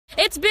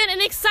It's been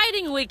an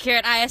exciting week here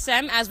at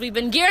ISM as we've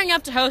been gearing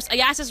up to host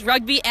IASAS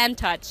Rugby and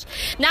Touch.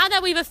 Now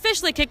that we've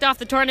officially kicked off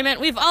the tournament,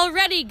 we've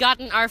already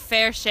gotten our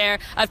fair share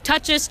of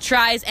touches,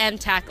 tries,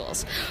 and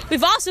tackles.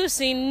 We've also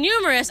seen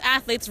numerous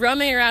athletes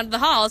roaming around the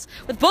halls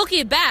with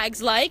bulky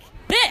bags like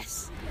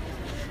this.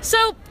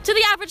 So, to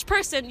the average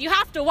person, you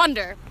have to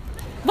wonder,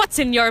 what's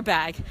in your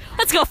bag?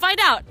 Let's go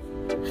find out.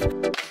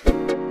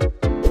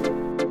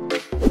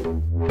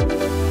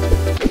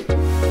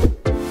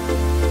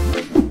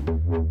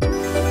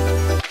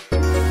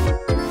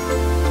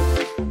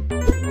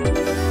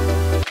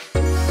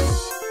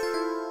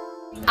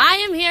 I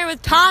am here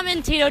with Tom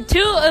and Tito,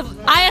 two of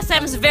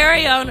ISM's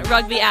very own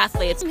rugby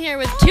athletes. I'm here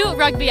with two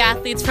rugby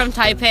athletes from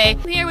Taipei.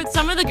 I'm here with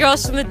some of the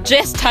girls from the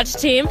Just Touch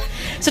team.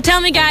 So tell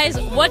me guys,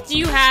 what do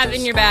you have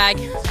in your bag?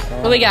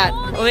 What we got?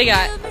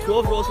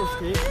 12 rolls of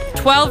cleats.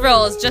 12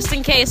 rolls, just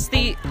in case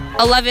the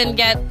 11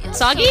 get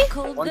soggy?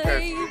 One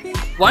pair.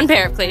 One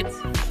pair of cleats.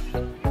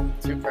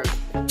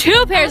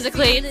 Two pairs of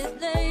cleats. 3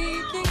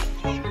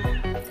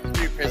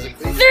 pairs of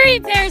cleats. 3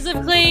 pairs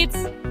of cleats.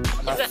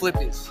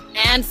 Flippies.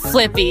 And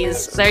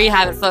flippies. There you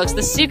have it, folks.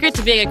 The secret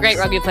to being a great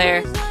rugby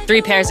player,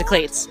 3 pairs of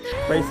cleats.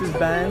 Braces,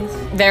 bands.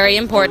 Very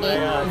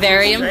important.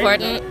 Very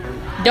important.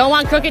 Don't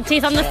want crooked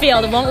teeth on the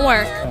field. It won't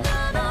work.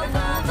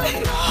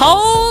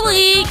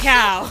 Holy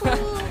cow.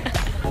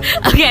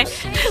 Okay,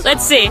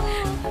 let's see.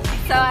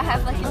 So I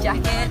have like a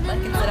jacket,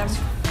 like instead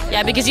of...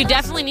 Yeah, because you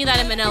definitely need that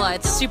in Manila.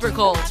 It's super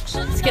cold.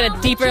 Let's get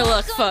a deeper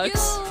look,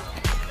 folks.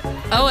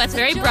 Oh, that's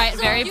very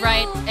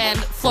bright and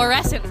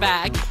fluorescent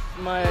bag.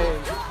 My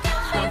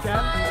sun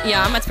cap.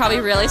 Yeah, that's probably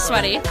really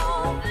sweaty. And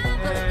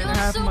I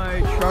have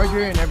my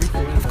charger and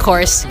everything. Of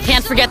course,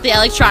 can't forget the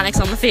electronics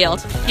on the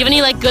field. Do you have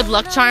any like good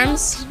luck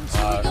charms?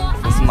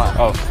 This is my,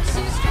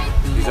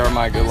 these are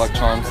my good luck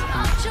charms.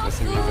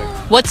 Listen to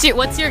music.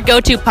 What's your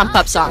go-to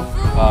pump-up song?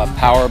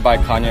 Power by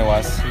Kanye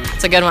West.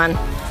 It's a good one.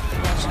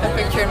 A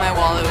picture in my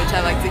wallet, which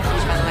I like to keep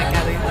and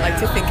I like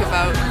to think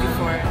about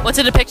before. What's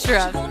it a picture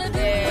of? Well,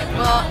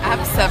 I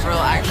have several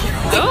actually.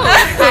 Oh. I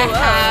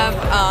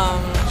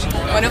have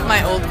one of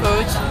my old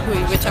coach,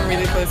 which I'm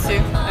really close to.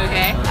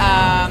 Okay.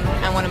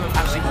 And one of my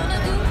family.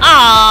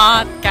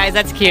 Aww, guys,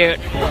 that's cute.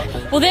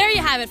 Well, there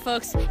you have it,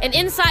 folks. An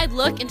inside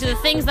look into the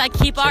things that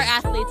keep our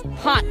athletes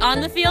hot on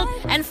the field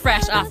and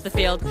fresh off the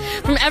field.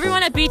 From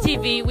everyone at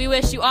BTV, we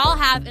wish you all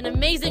have an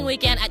amazing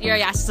weekend at your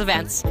IASAS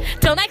events.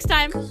 Till next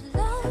time.